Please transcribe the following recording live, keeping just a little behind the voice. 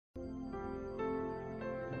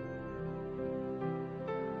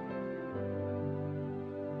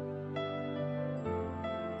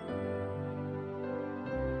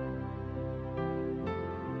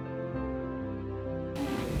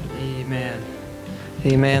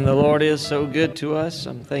Amen. The Lord is so good to us.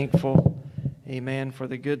 I'm thankful, amen, for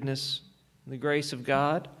the goodness, the grace of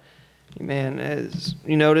God. Amen. As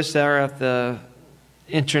you notice there at the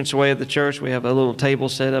entranceway of the church, we have a little table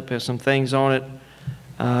set up, has some things on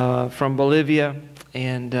it from Bolivia,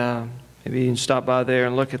 and maybe you can stop by there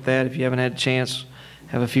and look at that if you haven't had a chance.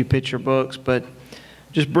 Have a few picture books, but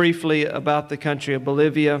just briefly about the country of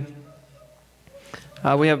Bolivia.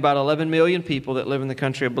 We have about 11 million people that live in the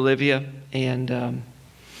country of Bolivia, and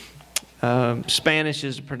Spanish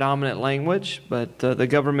is a predominant language, but the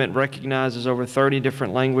government recognizes over 30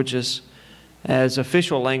 different languages as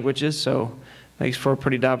official languages, so it makes for a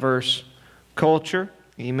pretty diverse culture.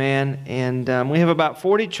 Amen. And we have about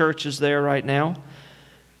 40 churches there right now,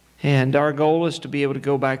 and our goal is to be able to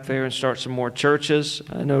go back there and start some more churches.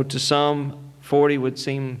 I know to some 40 would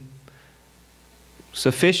seem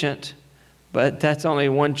sufficient, but that's only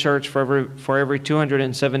one church for every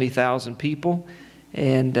 270,000 people.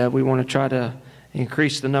 And we want to try to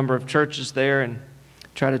increase the number of churches there and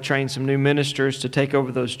try to train some new ministers to take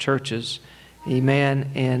over those churches. Amen.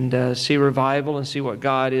 And see revival and see what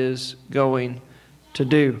God is going to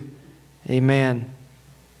do. Amen.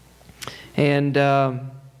 And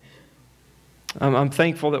I'm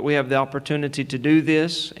thankful that we have the opportunity to do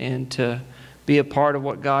this and to be a part of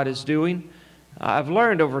what God is doing. I've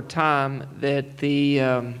learned over time that we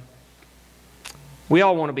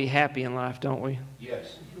all want to be happy in life, don't we?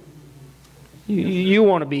 Yes. You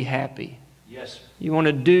want to be happy. Yes. You want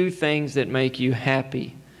to do things that make you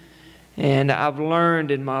happy. And I've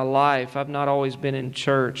learned in my life, I've not always been in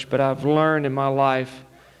church, but I've learned in my life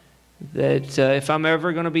that if I'm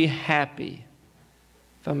ever going to be happy,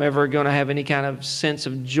 if I'm ever going to have any kind of sense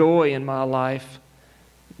of joy in my life,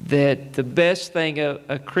 that the best thing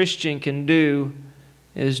a Christian can do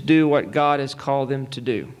is do what God has called them to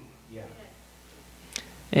do. Yeah.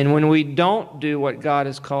 And when we don't do what God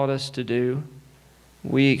has called us to do,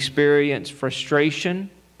 we experience frustration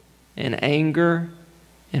and anger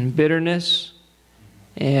and bitterness,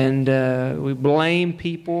 and we blame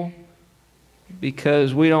people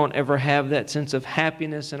because we don't ever have that sense of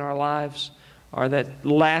happiness in our lives or that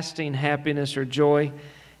lasting happiness or joy.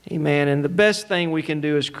 Amen. And the best thing we can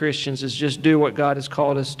do as Christians is just do what God has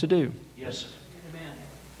called us to do. Yes.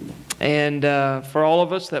 And for all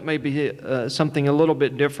of us, that may be something a little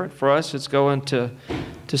bit different. For us, it's going to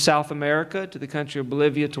South America, to the country of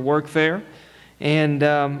Bolivia, to work there. And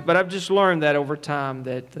but I've just learned that over time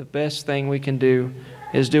that the best thing we can do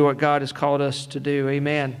is do what God has called us to do.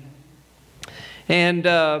 Amen.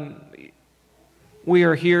 And we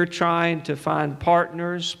are here trying to find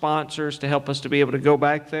partners, sponsors to help us to be able to go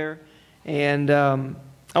back there. And on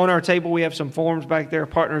our table, we have some forms back there,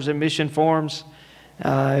 partners in mission forms.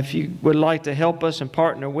 If you would like to help us and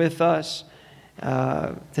partner with us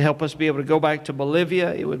to help us be able to go back to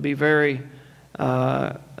Bolivia, it would be very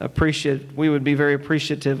appreciative. We would be very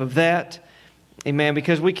appreciative of that. Amen.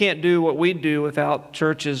 Because we can't do what we do without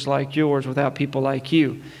churches like yours, without people like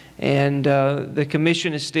you. And the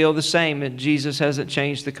commission is still the same, and Jesus hasn't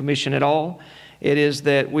changed the commission at all. It is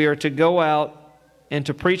that we are to go out and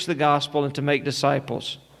to preach the gospel and to make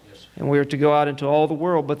disciples. Yes. And we are to go out into all the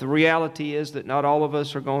world. But the reality is that not all of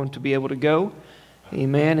us are going to be able to go.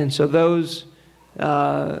 Amen. And so those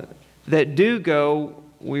that do go,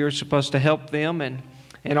 we are supposed to help them and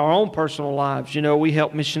in our own personal lives. You know, we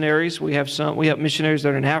help missionaries. We help missionaries that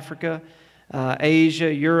are in Africa,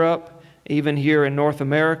 Asia, Europe, even here in North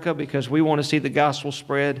America, because we want to see the gospel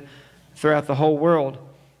spread throughout the whole world.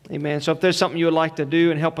 Amen. So if there's something you would like to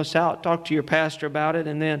do and help us out, talk to your pastor about it.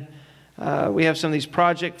 And then we have some of these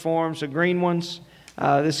project forms, the green ones.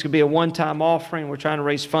 This could be a one-time offering. We're trying to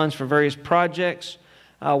raise funds for various projects.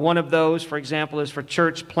 One of those, for example, is for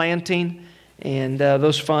church planting. And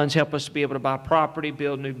those funds help us to be able to buy property,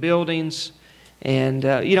 build new buildings. And,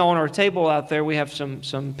 you know, on our table out there, we have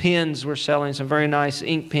some pens we're selling, some very nice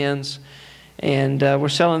ink pens. And we're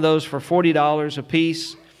selling those for $40 a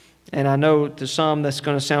piece. And I know to some that's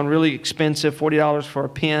going to sound really expensive, $40 for a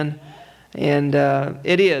pen. And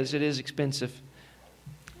it is expensive.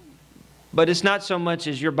 But it's not so much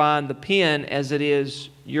as you're buying the pen as it is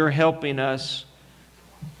you're helping us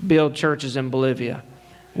build churches in Bolivia.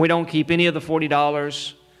 We don't keep any of the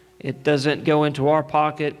 $40. It doesn't go into our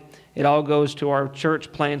pocket. It all goes to our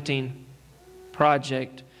church planting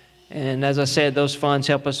project. And as I said, those funds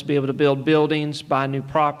help us to be able to build buildings, buy new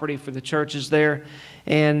property for the churches there.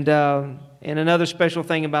 And another special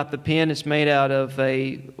thing about the pen, it's made out of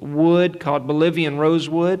a wood called Bolivian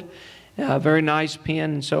rosewood. A very nice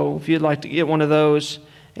pen. So if you'd like to get one of those,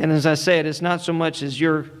 and as I said, it's not so much as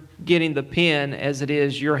you're getting the pen as it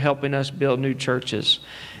is you're helping us build new churches.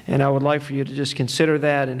 And I would like for you to just consider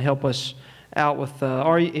that and help us out with,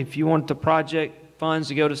 or if you want the project funds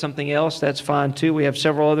to go to something else, that's fine too. We have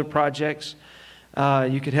several other projects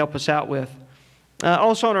you could help us out with.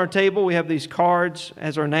 Also on our table, we have these cards,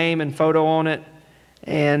 has our name and photo on it.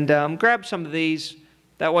 And grab some of these.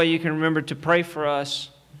 That way you can remember to pray for us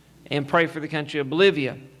and pray for the country of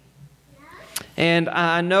Bolivia. And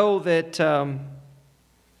I know that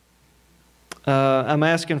I'm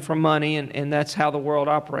asking for money, and that's how the world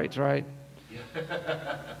operates, right?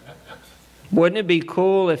 Wouldn't it be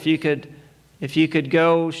cool if you could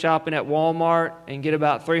go shopping at Walmart and get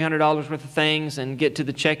about $300 worth of things and get to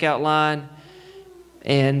the checkout line,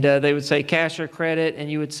 and they would say cash or credit,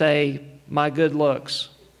 and you would say, my good looks.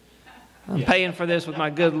 I'm paying for this with my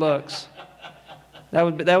good looks. That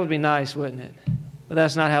would be nice, wouldn't it? But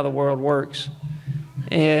that's not how the world works.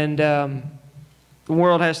 And the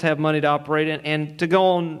world has to have money to operate in. And to go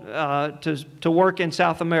on to work in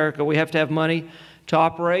South America, we have to have money to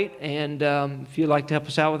operate. And if you'd like to help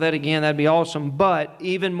us out with that, again, that'd be awesome. But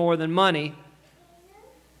even more than money,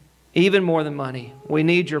 we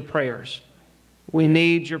need your prayers. We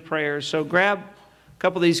need your prayers. So grab a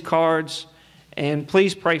couple of these cards and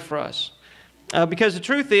please pray for us. Because the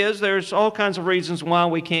truth is, there's all kinds of reasons why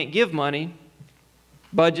we can't give money.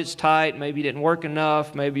 Budget's tight, maybe you didn't work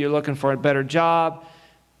enough, maybe you're looking for a better job.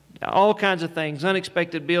 All kinds of things.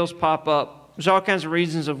 Unexpected bills pop up. There's all kinds of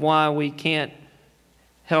reasons of why we can't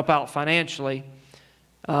help out financially.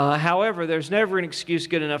 However, there's never an excuse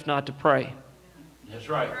good enough not to pray. That's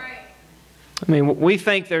right. I mean, we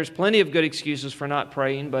think there's plenty of good excuses for not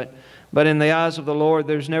praying, but in the eyes of the Lord,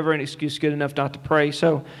 there's never an excuse good enough not to pray.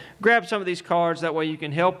 So grab some of these cards. That way you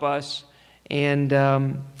can help us and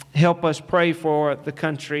help us pray for the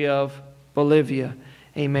country of Bolivia.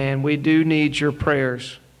 Amen. We do need your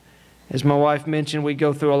prayers. As my wife mentioned, we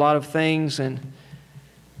go through a lot of things, and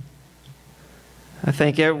I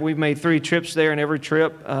think we've made 3 trips there, and every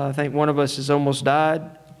trip, I think one of us has almost died.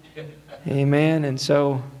 Amen. And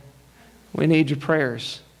so we need your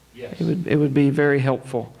prayers. Yes. It would be very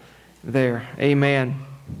helpful there. Amen.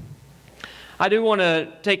 I do want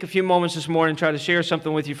to take a few moments this morning and try to share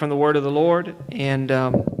something with you from the Word of the Lord. And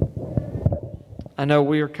I know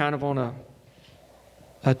we are kind of on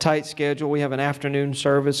a tight schedule. We have an afternoon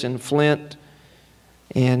service in Flint.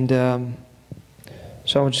 And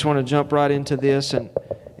so I just want to jump right into this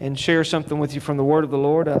and share something with you from the Word of the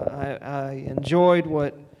Lord. I enjoyed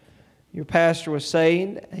what your pastor was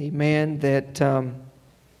saying, amen, that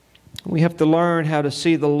we have to learn how to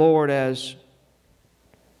see the Lord as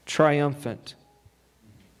triumphant.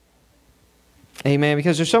 Amen.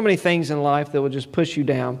 Because there's so many things in life that will just push you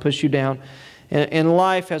down. And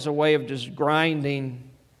life has a way of just grinding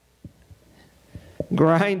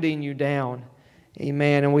you down.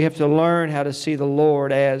 Amen. And we have to learn how to see the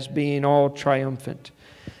Lord as being all triumphant.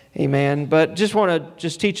 Amen. But just want to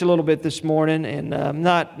teach a little bit this morning, and I'm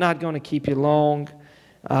not going to keep you long.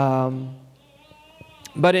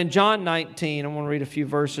 But in John 19, I want to read a few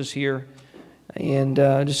verses here, and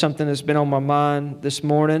just something that's been on my mind this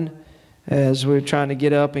morning as we're trying to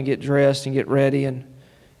get up and get dressed and get ready. And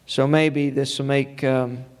so maybe this will make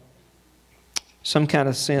some kind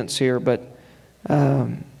of sense here. But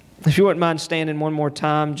if you wouldn't mind standing one more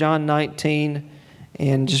time, John 19,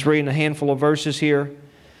 and just reading a handful of verses here.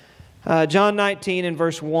 John 19 and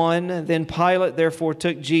verse 1, Then Pilate therefore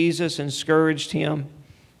took Jesus and scourged him.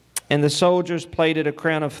 And the soldiers plaited a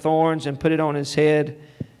crown of thorns and put it on his head.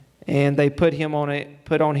 And they put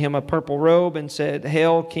on him a purple robe and said,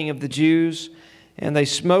 Hail, King of the Jews. And they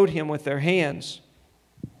smote him with their hands.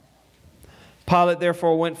 Pilate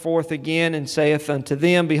therefore went forth again and saith unto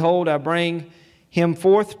them, Behold, I bring him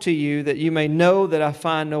forth to you, that you may know that I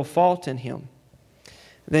find no fault in him.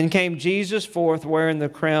 Then came Jesus forth, wearing the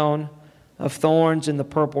crown of thorns and the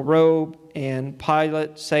purple robe. And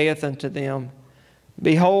Pilate saith unto them,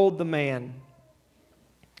 Behold the man.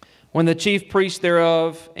 When the chief priests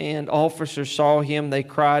thereof and officers saw him, they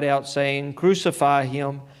cried out, saying, Crucify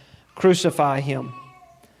him, crucify him.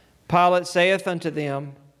 Pilate saith unto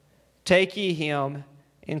them, Take ye him,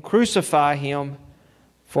 and crucify him,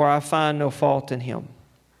 for I find no fault in him.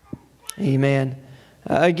 Amen.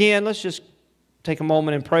 Again, let's just take a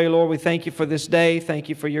moment and pray. Lord, we thank you for this day. Thank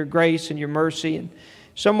you for your grace and your mercy. And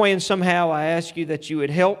some way and somehow I ask you that you would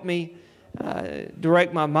help me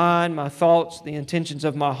direct my mind, my thoughts, the intentions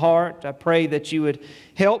of my heart. I pray that you would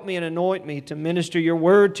help me and anoint me to minister your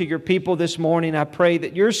word to your people this morning. I pray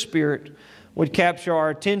that your Spirit would capture our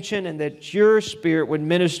attention and that your Spirit would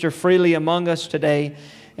minister freely among us today.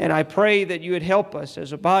 And I pray that you would help us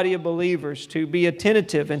as a body of believers to be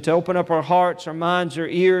attentive and to open up our hearts, our minds, our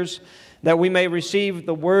ears, that we may receive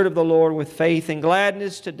the word of the Lord with faith and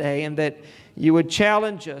gladness today, and that you would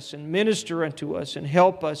challenge us and minister unto us and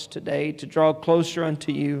help us today to draw closer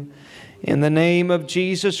unto you. In the name of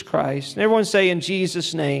Jesus Christ. And everyone say, in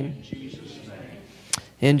Jesus' name. In Jesus' name.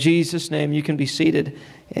 In Jesus' name. You can be seated.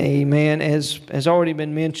 Amen. As has already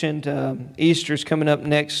been mentioned, Easter is coming up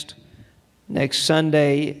next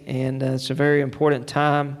Sunday, and it's a very important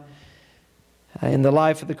time in the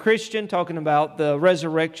life of the Christian, talking about the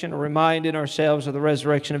resurrection, or reminding ourselves of the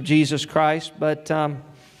resurrection of Jesus Christ. But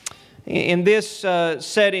in this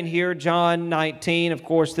setting here, John 19, of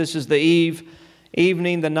course, this is the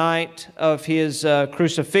evening, the night of His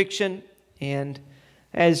crucifixion. And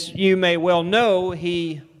as you may well know,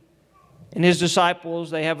 He and His disciples,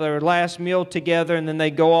 they have their last meal together, and then they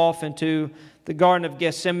go off into the Garden of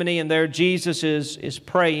Gethsemane, and there Jesus is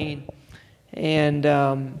praying. And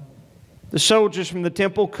the soldiers from the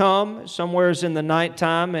temple come somewheres in the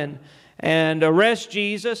nighttime and arrest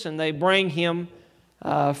Jesus, and they bring Him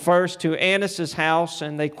first to Annas' house,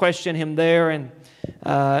 and they question Him there. And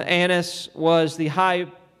Annas was the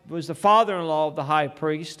father-in-law of the high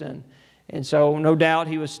priest, and so no doubt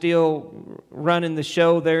he was still running the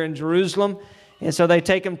show there in Jerusalem. And so they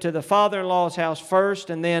take Him to the father-in-law's house first,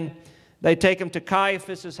 and then they take Him to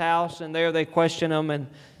Caiaphas' house, and there they question Him and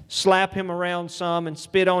slap Him around some and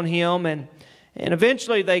spit on Him. And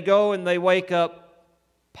eventually they go and they wake up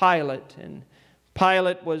Pilate. And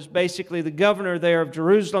Pilate was basically the governor there of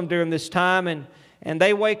Jerusalem during this time. And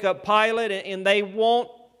they wake up Pilate, and they want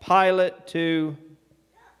Pilate to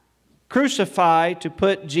crucify, to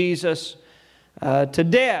put Jesus to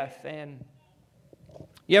death. And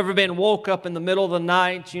you ever been woke up in the middle of the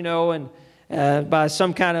night, and by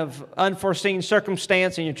some kind of unforeseen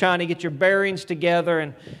circumstance, and you're trying to get your bearings together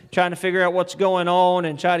and trying to figure out what's going on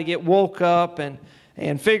and try to get woke up and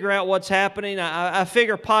figure out what's happening? I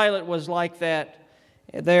figure Pilate was like that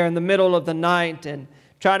there in the middle of the night, and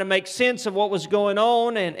trying to make sense of what was going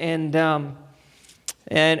on. And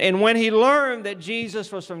when he learned that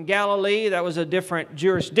Jesus was from Galilee, that was a different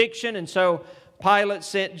jurisdiction, and so Pilate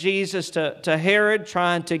sent Jesus to Herod,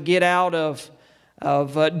 trying to get out of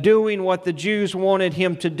doing what the Jews wanted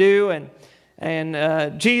him to do.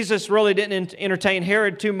 And Jesus really didn't entertain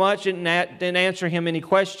Herod too much, didn't answer him any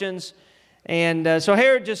questions. And so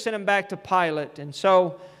Herod just sent him back to Pilate. And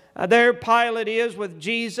so there Pilate is with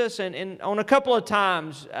Jesus, and on a couple of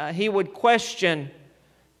times he would question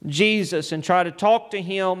Jesus and try to talk to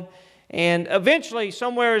Him. And eventually,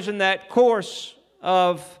 somewhere in that course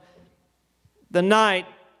of the night,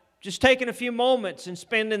 just taking a few moments and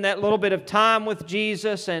spending that little bit of time with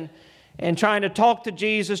Jesus and trying to talk to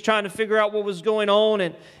Jesus, trying to figure out what was going on,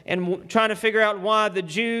 and trying to figure out why the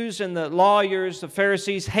Jews and the lawyers, the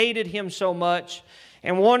Pharisees, hated Him so much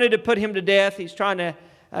and wanted to put Him to death. He's trying to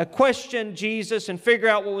question Jesus and figure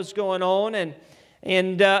out what was going on. And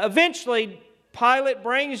eventually, Pilate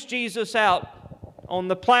brings Jesus out on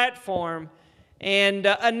the platform and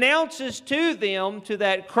announces to them, to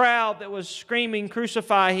that crowd that was screaming,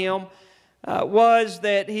 "Crucify Him," was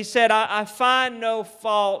that he said, I find no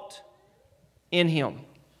fault in Him.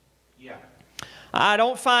 Yeah. I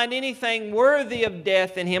don't find anything worthy of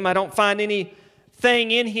death in Him. I don't find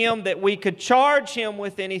anything in Him that we could charge Him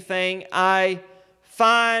with anything. I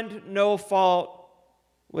find no fault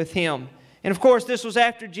with Him. And of course, this was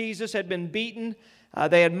after Jesus had been beaten.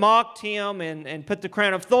 They had mocked Him and put the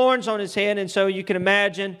crown of thorns on His head. And so you can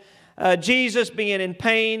imagine Jesus being in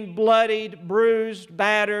pain, bloodied, bruised,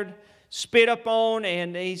 battered, spit upon,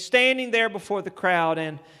 and He's standing there before the crowd.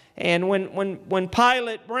 And when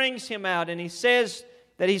Pilate brings Him out and he says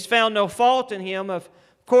that he's found no fault in Him, of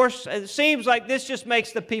course, it seems like this just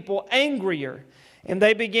makes the people angrier. And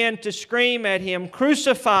they begin to scream at Him,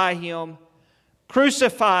 "Crucify Him!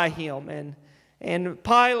 Crucify Him!" And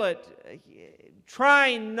Pilate,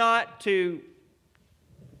 trying not to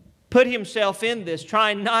put himself in this,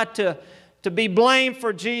 trying not to be blamed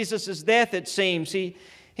for Jesus' death, it seems. He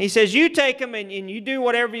says, "You take Him and you do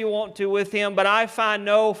whatever you want to with Him, but I find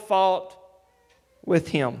no fault with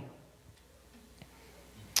Him."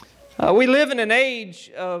 We live in an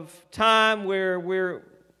age of time where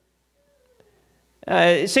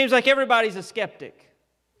it seems like everybody's a skeptic.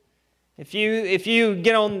 If you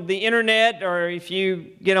get on the internet, or if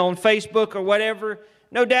you get on Facebook or whatever,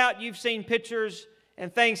 no doubt you've seen pictures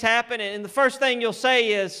and things happen, and the first thing you'll say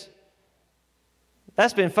is,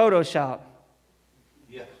 "That's been photoshopped.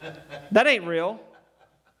 Yeah. That ain't real."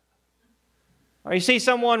 Or you see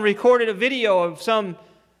someone recorded a video of some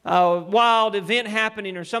wild event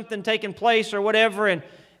happening or something taking place or whatever, and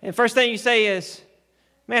first thing you say is,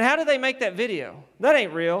 "Man, how did they make that video? That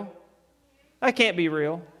ain't real. That can't be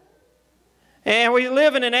real." And we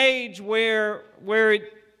live in an age where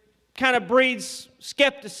it kind of breeds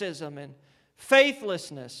skepticism and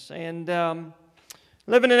faithlessness. And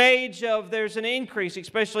live in an age of there's an increase,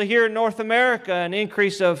 especially here in North America, an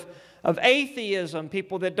increase of atheism,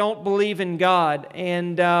 people that don't believe in God.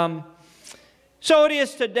 And so it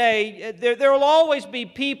is today. There will always be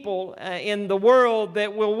people in the world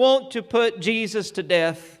that will want to put Jesus to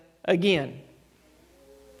death again,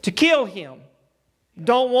 to kill Him. They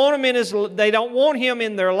don't want Him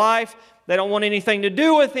in their life. They don't want anything to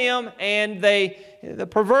do with Him. And the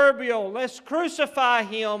proverbial, let's crucify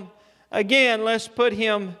Him again, let's put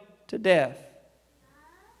Him to death.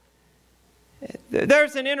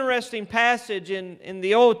 There's an interesting passage in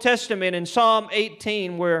the Old Testament in Psalm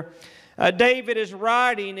 18 where David is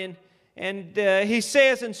writing, and he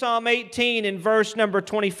says in Psalm 18 in verse number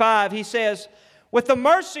 25, he says, "With the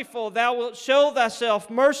merciful thou wilt show thyself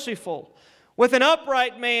merciful. With an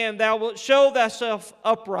upright man thou wilt show thyself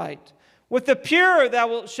upright. With the pure thou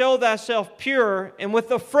wilt show thyself pure. And with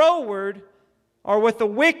the froward, or with the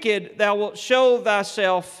wicked, thou wilt show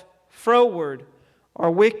thyself froward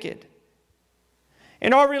or wicked."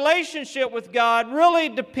 And our relationship with God really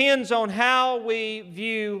depends on how we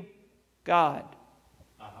view God.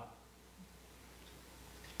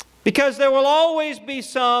 Because there will always be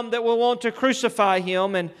some that will want to crucify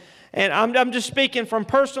Him, and I'm just speaking from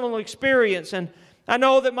personal experience, and I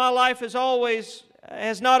know that my life has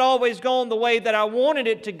not always gone the way that I wanted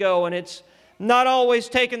it to go, and it's not always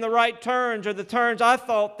taken the right turns or the turns I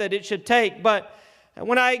thought that it should take. But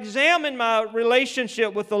when I examine my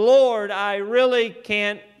relationship with the Lord, I really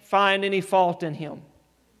can't find any fault in Him.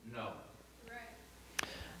 No.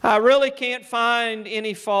 I really can't find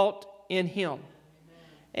any fault in Him.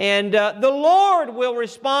 And the Lord will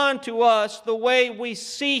respond to us the way we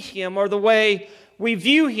see Him or the way we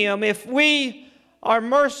view Him if we are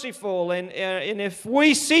merciful. And if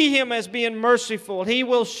we see Him as being merciful, He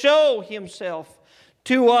will show Himself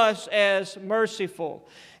to us as merciful.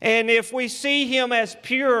 And if we see Him as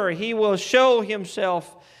pure, He will show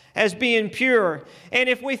Himself as being pure. And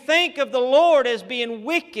if we think of the Lord as being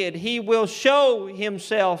wicked, He will show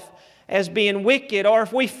Himself as being wicked. Or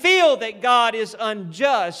if we feel that God is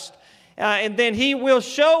unjust, and then He will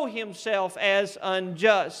show Himself as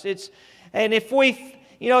unjust. It's kind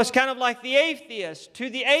of like the atheist. To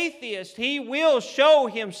the atheist, he will show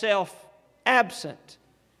himself absent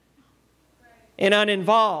and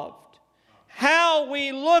uninvolved. How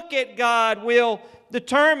we look at God will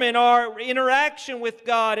determine our interaction with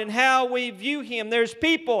God and how we view Him. There's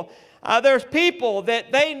people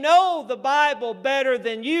that they know the Bible better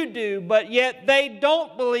than you do, but yet they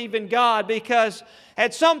don't believe in God because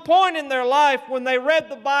at some point in their life when they read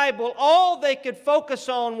the Bible, all they could focus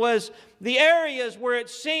on was the areas where it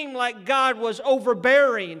seemed like God was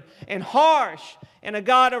overbearing and harsh and a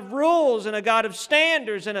God of rules and a God of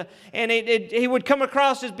standards, and He would come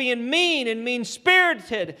across as being mean and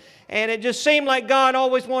mean-spirited, and it just seemed like God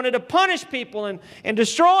always wanted to punish people and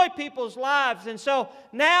destroy people's lives. And so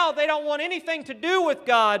now they don't want anything to do with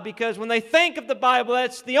God because when they think of the Bible,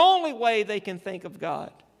 that's the only way they can think of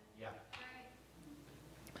God. Yeah.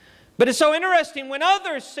 But it's so interesting when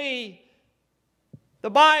others see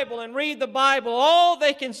the Bible and read the Bible, all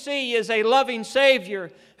they can see is a loving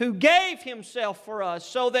Savior who gave Himself for us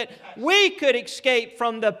so that we could escape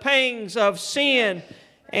from the pangs of sin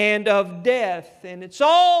and of death. And it's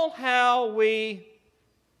all how we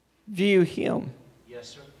view Him. Yes,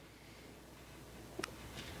 sir.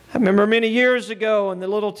 I remember many years ago in the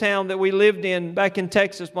little town that we lived in back in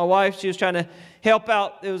Texas, my wife, she was trying to help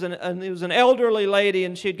out. It was an elderly lady,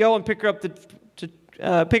 and she'd go and pick her up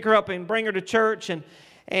pick her up and bring her to church,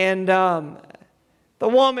 and the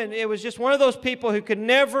woman, it was just one of those people who could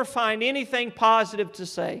never find anything positive to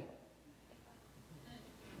say.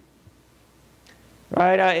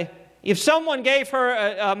 Right? If someone gave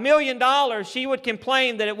her $1 million, she would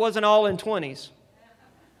complain that it wasn't all in 20s.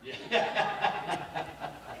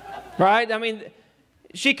 Right? I mean,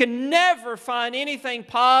 she could never find anything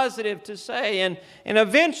positive to say. And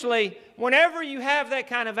eventually, whenever you have that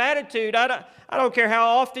kind of attitude, I don't care how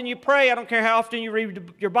often you pray, I don't care how often you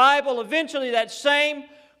read your Bible, eventually that same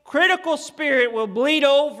critical spirit will bleed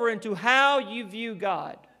over into how you view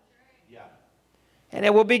God. Yeah. And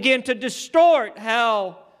it will begin to distort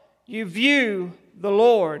how you view the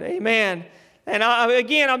Lord. Amen. And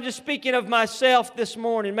again, I'm just speaking of myself this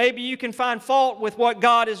morning. Maybe you can find fault with what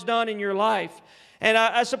God has done in your life. And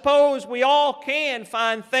I suppose we all can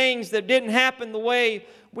find things that didn't happen the way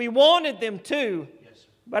we wanted them to. Yes, sir.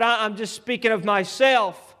 But I'm just speaking of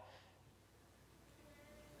myself.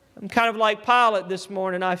 I'm kind of like Pilate this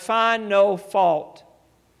morning. I find no fault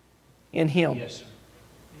in Him. Yes, sir.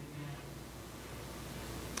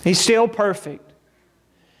 He's still perfect.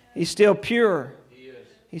 He's still pure. He is.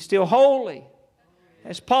 He's still holy.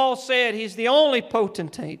 As Paul said, He's the only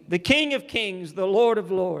potentate, the King of kings, the Lord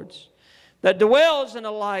of lords, that dwells in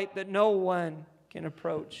a light that no one can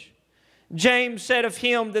approach. James said of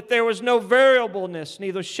Him that there was no variableness,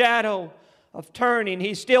 neither shadow of turning.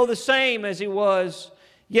 He's still the same as He was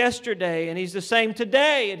yesterday, and He's the same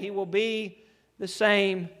today, and He will be the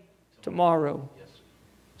same tomorrow. Yes.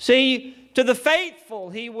 See, to the faithful,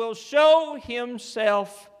 He will show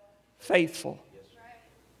Himself faithful. Yes.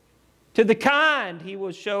 To the kind, He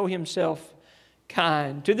will show Himself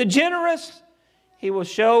kind. To the generous, He will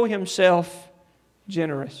show Himself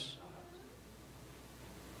generous.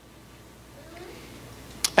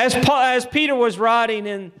 As Peter was writing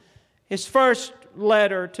in his first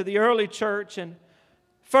letter to the early church in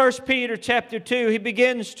 1 Peter chapter 2, he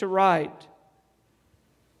begins to write.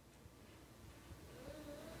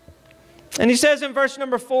 And he says in verse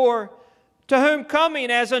number 4, to whom coming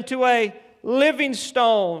as unto a living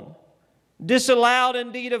stone, disallowed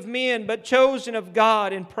indeed of men, but chosen of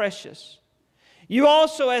God and precious. You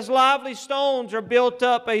also as lively stones are built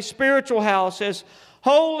up a spiritual house, as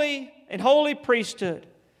holy and holy priesthood,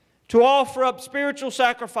 to offer up spiritual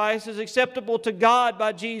sacrifices acceptable to God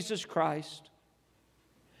by Jesus Christ.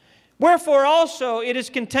 Wherefore also it is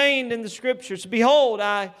contained in the Scriptures, behold,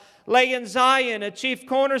 I lay in Zion a chief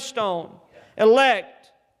cornerstone,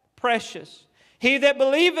 elect, precious. He that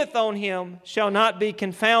believeth on Him shall not be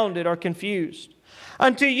confounded or confused.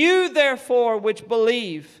 Unto you therefore which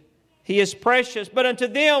believe, He is precious. But unto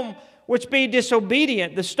them which be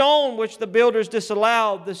disobedient, the stone which the builders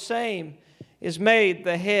disallowed, the same is made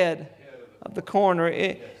the head of the corner.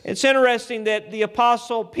 It's interesting that the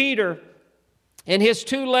Apostle Peter, in his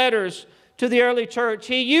 2 letters to the early church,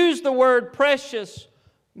 he used the word precious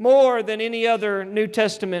more than any other New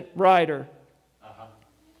Testament writer.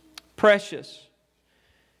 Precious.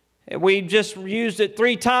 We just used it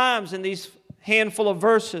 3 times in these handful of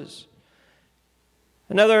verses.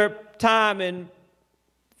 Another time in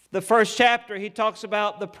the first chapter, he talks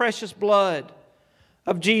about the precious blood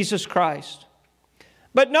of Jesus Christ.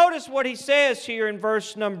 But notice what he says here in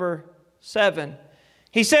verse number 7.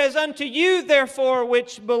 He says, unto you therefore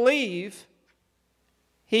which believe,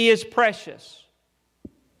 He is precious.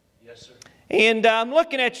 Yes, sir. And I'm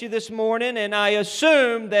looking at you this morning, and I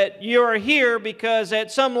assume that you are here because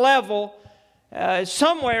at some level,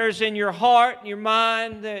 somewheres in your heart, your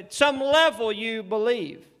mind, at some level you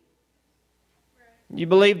believe. You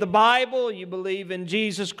believe the Bible, you believe in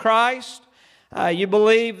Jesus Christ, you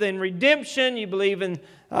believe in redemption, you believe in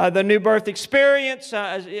the new birth experience.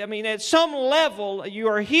 I mean, at some level you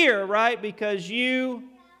are here, right, because you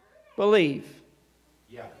believe.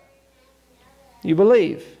 Yeah. You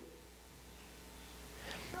believe.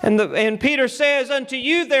 And Peter says, unto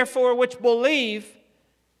you therefore which believe,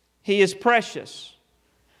 He is precious.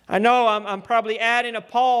 I know I'm probably adding a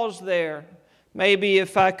pause there. Maybe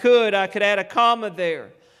if I could add a comma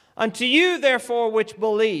there. Unto you therefore which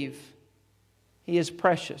believe, He is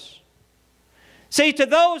precious. See, to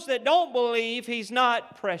those that don't believe, He's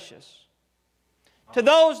not precious. To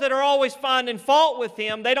those that are always finding fault with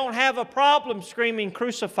Him, they don't have a problem screaming,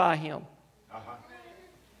 crucify Him.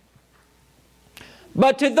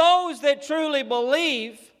 But to those that truly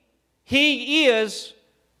believe, He is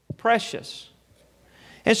precious.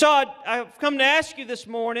 And so I've come to ask you this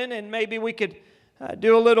morning, and maybe we could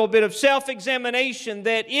do a little bit of self-examination,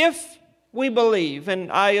 that if we believe, and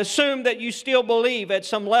I assume that you still believe at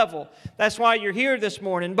some level, that's why you're here this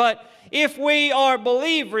morning, but if we are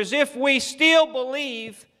believers, if we still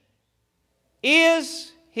believe,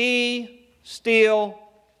 is He still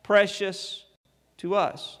precious to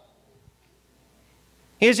us?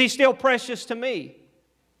 Is He still precious to me?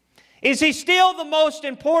 Is He still the most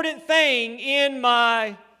important thing in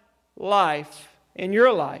my life, in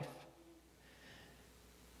your life?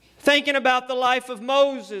 Thinking about the life of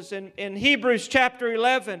Moses in Hebrews chapter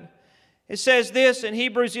 11, it says this in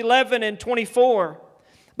Hebrews 11 and 24.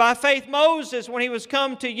 By faith Moses, when he was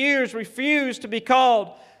come to years, refused to be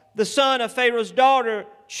called the son of Pharaoh's daughter,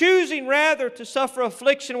 choosing rather to suffer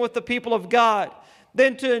affliction with the people of God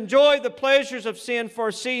than to enjoy the pleasures of sin for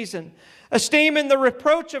a season, esteeming the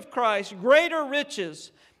reproach of Christ greater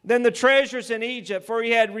riches than the treasures in Egypt, for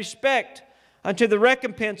he had respect unto the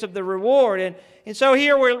recompense of the reward. And so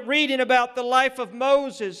here we're reading about the life of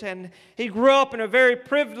Moses, and he grew up in a very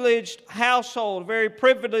privileged household, very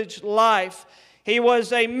privileged life. He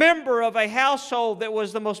was a member of a household that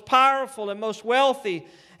was the most powerful and most wealthy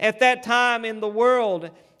at that time in the world,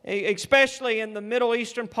 especially in the Middle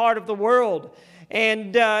Eastern part of the world.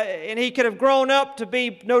 and he could have grown up to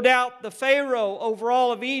be, no doubt, the Pharaoh over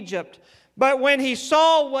all of Egypt. But when he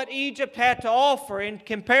saw what Egypt had to offer in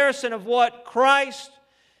comparison of what Christ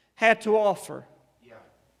had to offer,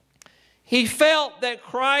 he felt that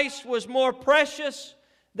Christ was more precious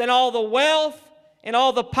than all the wealth and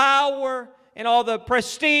all the power and all the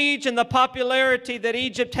prestige and the popularity that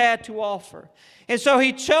Egypt had to offer. And so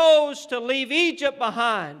he chose to leave Egypt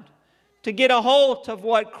behind to get a hold of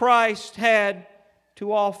what Christ had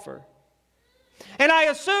to offer. And I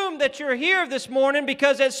assume that you're here this morning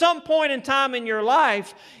because at some point in time in your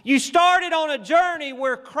life, you started on a journey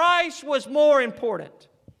where Christ was more important.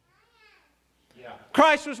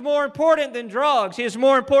 Christ was more important than drugs. He was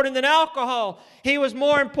more important than alcohol. He was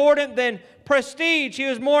more important than prestige. He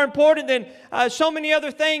was more important than so many other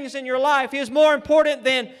things in your life. He was more important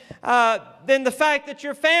than the fact that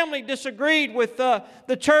your family disagreed with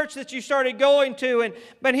the church that you started going to.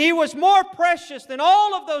 But He was more precious than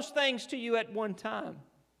all of those things to you at one time.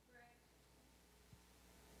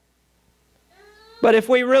 But if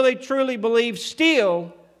we really truly believe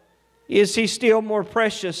still, is He still more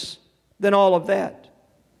precious than all of that?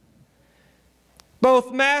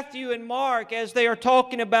 Both Matthew and Mark, as they are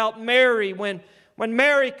talking about Mary, when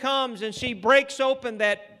Mary comes and she breaks open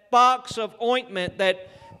that box of ointment, that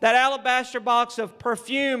alabaster box of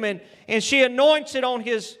perfume, and she anoints it on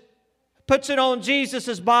puts it on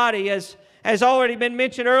Jesus' body, as already been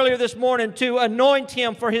mentioned earlier this morning, to anoint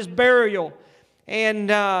Him for His burial. And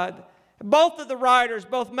both of the writers,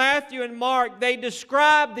 both Matthew and Mark, they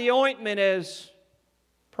describe the ointment as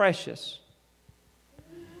precious.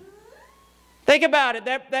 Think about it.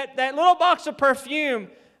 That little box of perfume,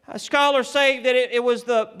 scholars say that it was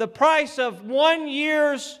the price of 1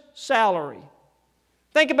 year's salary.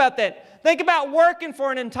 Think about that. Think about working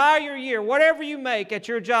for an entire year, whatever you make at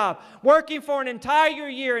your job, working for an entire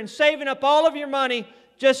year and saving up all of your money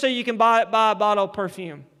just so you can buy a bottle of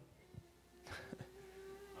perfume.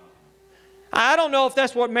 I don't know if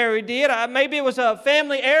that's what Mary did. Maybe it was a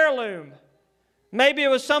family heirloom. Maybe it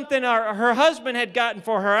was something her husband had gotten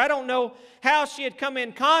for her. I don't know how she had come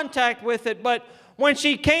in contact with it, but when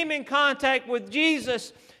she came in contact with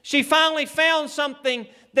Jesus, she finally found something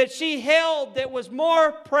that she held that was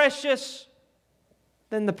more precious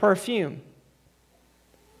than the perfume.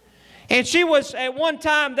 And she was, at one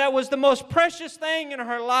time, that was the most precious thing in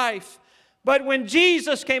her life. But when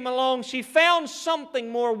Jesus came along, she found something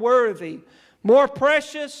more worthy, more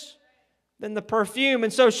precious than the perfume.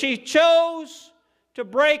 And so she chose to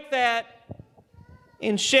break that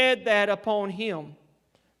and shed that upon Him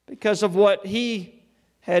because of what He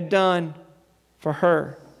had done for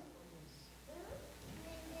her.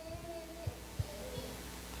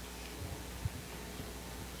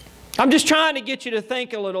 I'm just trying to get you to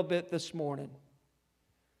think a little bit this morning.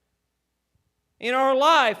 In our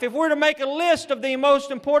life, if we're to make a list of the most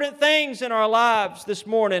important things in our lives this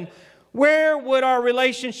morning, where would our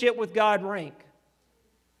relationship with God rank?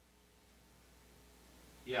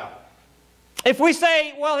 Yeah. If we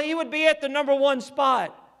say, well, He would be at the number one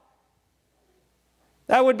spot,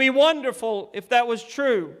 that would be wonderful if that was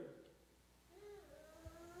true.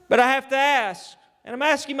 But I have to ask, and I'm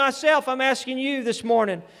asking myself, I'm asking you this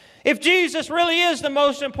morning, if Jesus really is the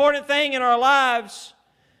most important thing in our lives,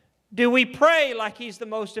 do we pray like He's the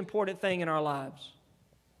most important thing in our lives?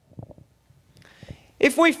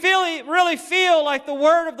 If we really feel like the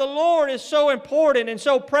Word of the Lord is so important and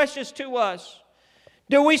so precious to us,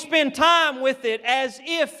 do we spend time with it as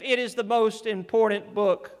if it is the most important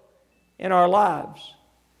book in our lives?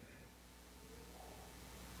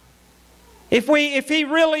 If He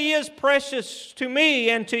really is precious to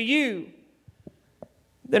me and to you,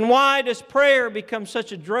 then why does prayer become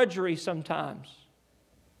such a drudgery sometimes?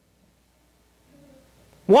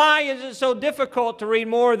 Why is it so difficult to read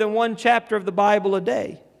more than one chapter of the Bible a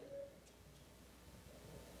day?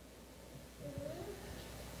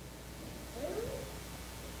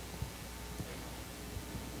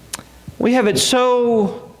 We have it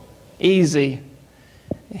so easy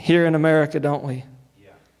here in America, don't we?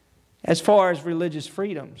 Yeah. As far as religious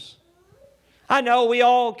freedoms. I know we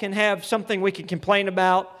all can have something we can complain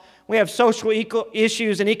about. We have social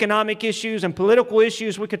issues and economic issues and political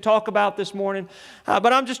issues we could talk about this morning.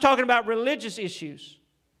 But I'm just talking about religious issues.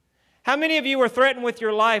 How many of you were threatened with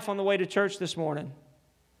your life on the way to church this morning?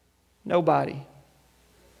 Nobody.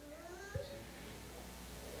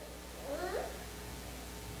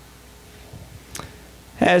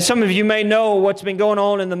 As some of you may know, what's been going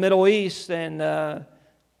on in the Middle East and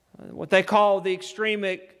what they call the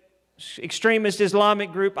extremist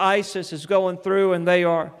Islamic group ISIS is going through, and they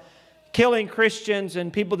are killing Christians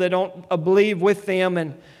and people that don't believe with them.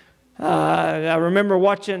 And I remember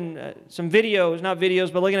watching some videos, not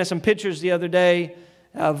videos, but looking at some pictures the other day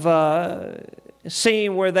of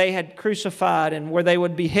seeing where they had crucified and where they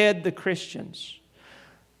would behead the Christians.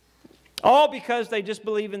 All because they just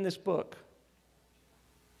believe in this book.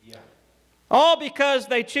 Yeah. All because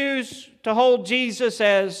they choose to hold Jesus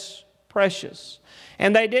as precious.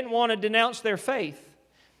 And they didn't want to denounce their faith.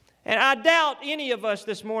 And I doubt any of us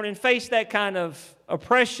this morning face that kind of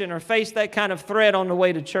oppression or face that kind of threat on the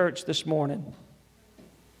way to church this morning.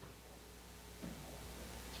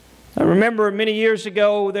 I remember many years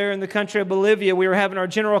ago there in the country of Bolivia, we were having our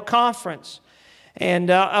general conference.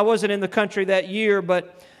 And I wasn't in the country that year,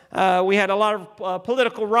 but we had a lot of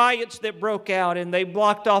political riots that broke out, and they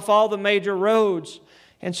blocked off all the major roads.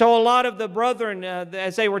 And so a lot of the brethren,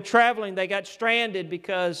 as they were traveling, they got stranded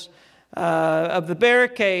because of the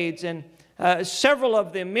barricades, and several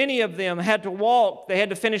of them, many of them had to walk. They had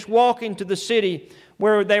to finish walking to the city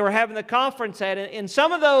where they were having the conference at, and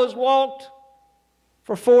some of those walked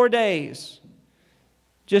for 4 days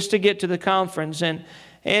just to get to the conference.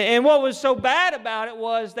 And what was so bad about it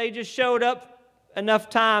was they just showed up enough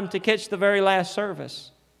time to catch the very last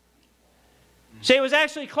service. See, it was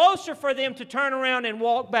actually closer for them to turn around and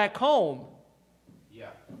walk back home. Yeah.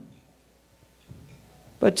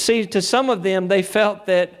 But see, to some of them, they felt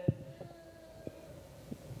that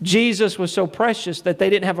Jesus was so precious that they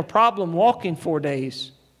didn't have a problem walking 4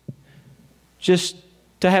 days just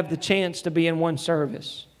to have the chance to be in one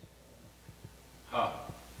service. Huh.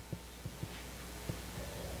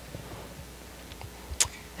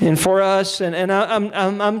 And for us, and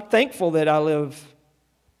I'm thankful that I live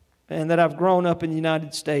and that I've grown up in the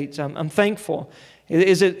United States. I'm thankful.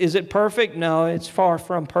 Is it perfect? No, it's far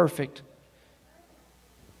from perfect.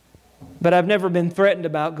 But I've never been threatened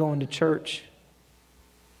about going to church.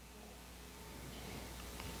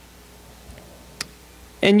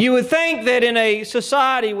 And you would think that in a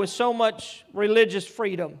society with so much religious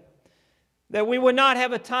freedom, that we would not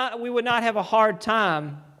have a hard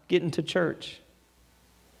time getting to church.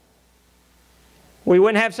 We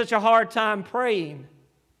wouldn't have such a hard time praying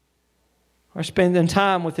or spending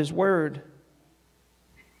time with His Word.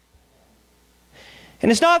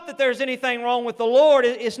 And it's not that there's anything wrong with the Lord.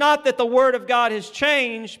 It's not that the Word of God has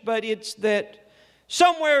changed, but it's that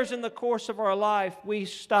somewheres in the course of our life we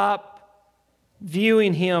stop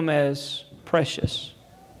viewing Him as precious.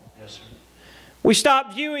 Yes, sir. We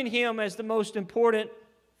stop viewing Him as the most important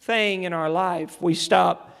thing in our life. We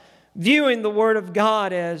stop viewing the Word of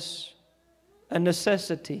God as a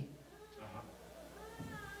necessity.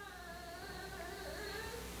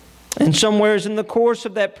 And somewheres in the course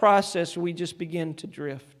of that process, we just begin to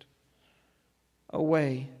drift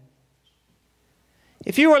away.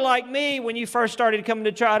 If you were like me when you first started coming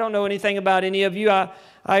to church, I don't know anything about any of you.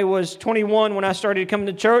 I was 21 when I started coming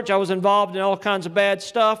to church. I was involved in all kinds of bad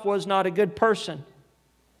stuff, was not a good person.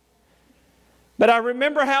 But I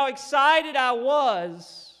remember how excited I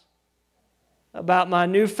was about my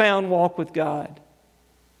newfound walk with God.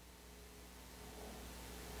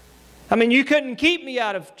 I mean, you couldn't keep me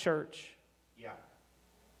out of church. Yeah.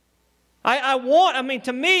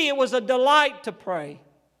 To me, it was a delight to pray.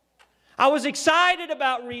 I was excited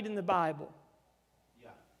about reading the Bible. Yeah.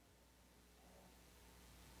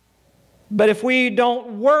 But if we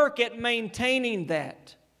don't work at maintaining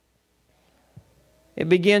that, it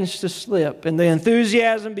begins to slip and the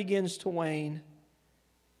enthusiasm begins to wane.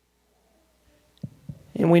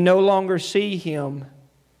 And we no longer see Him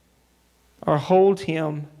or hold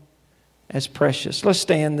Him as precious. Let's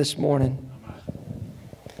stand this morning.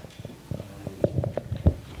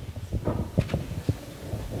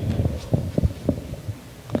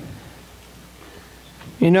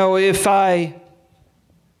 You know, if I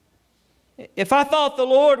thought the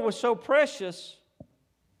Lord was so precious,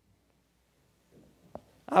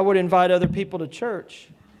 I would invite other people to church.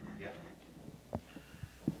 Yeah.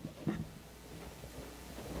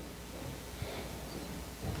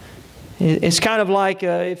 It's kind of like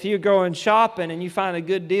if you're going shopping and you find a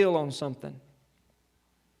good deal on something.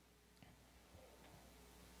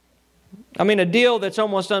 I mean, a deal that's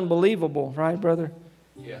almost unbelievable, right, brother?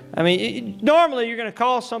 Yeah. I mean, normally you're going to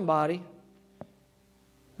call somebody.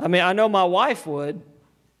 I mean, I know my wife would.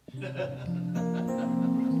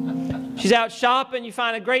 She's out shopping, you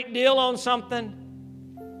find a great deal on something.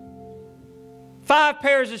 5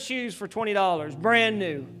 pairs of shoes for $20, brand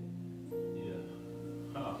new.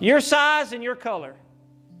 Your size and your color.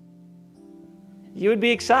 You would be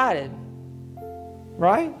excited,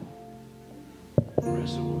 right?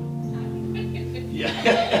 Yes, it would.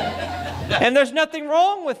 Yeah. And there's nothing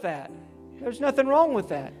wrong with that. There's nothing wrong with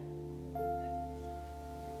that.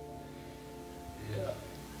 Yeah.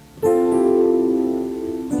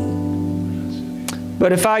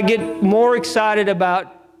 But if I get more excited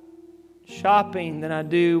about shopping than I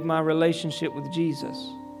do my relationship with Jesus,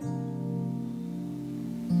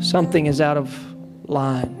 something is out of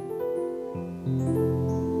line.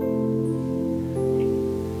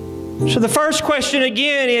 So the first question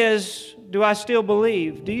again is, do I still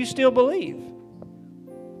believe? Do you still believe?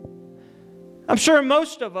 I'm sure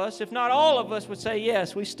most of us, if not all of us, would say,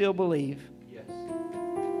 yes, we still believe. Yes.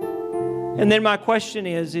 And then my question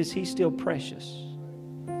is He still precious?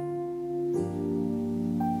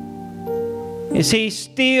 Is He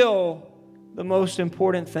still the most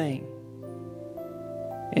important thing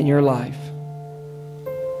in your life?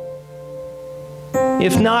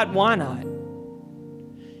 If not, why not?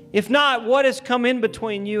 If not, what has come in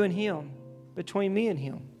between you and Him, between me and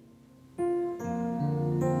Him?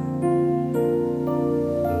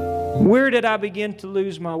 Where did I begin to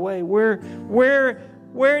lose my way?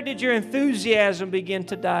 Where did your enthusiasm begin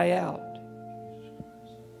to die out?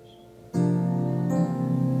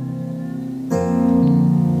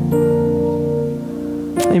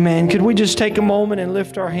 Amen. Could we just take a moment and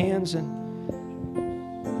lift our hands? And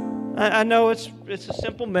I know it's a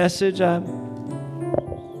simple message.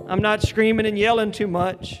 I'm not screaming and yelling too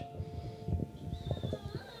much.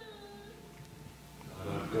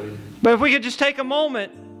 But if we could just take a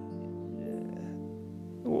moment.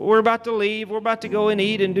 We're about to leave. We're about to go and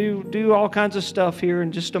eat and do all kinds of stuff here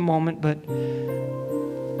in just a moment. But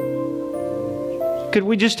could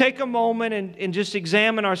we just take a moment and just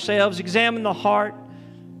examine ourselves, examine the heart,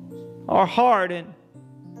 our heart, and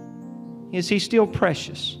is He still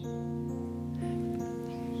precious?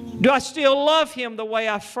 Do I still love Him the way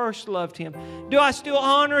I first loved Him? Do I still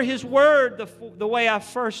honor His Word the way I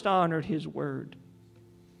first honored His Word?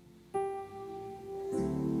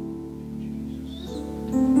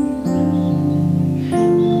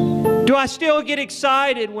 Do I still get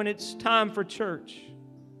excited when it's time for church?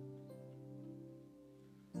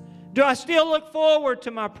 Do I still look forward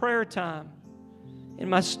to my prayer time and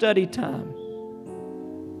my study time?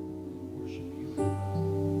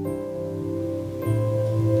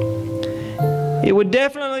 It would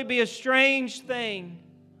definitely be a strange thing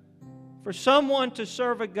for someone to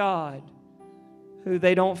serve a God who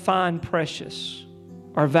they don't find precious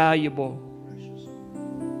or valuable.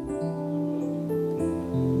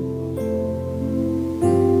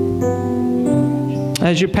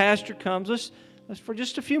 As your pastor comes, let's for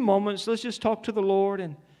just a few moments, let's just talk to the Lord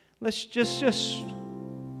and let's just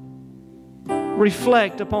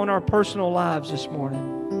reflect upon our personal lives this morning.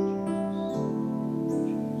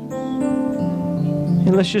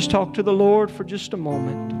 And let's just talk to the Lord for just a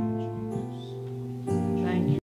moment.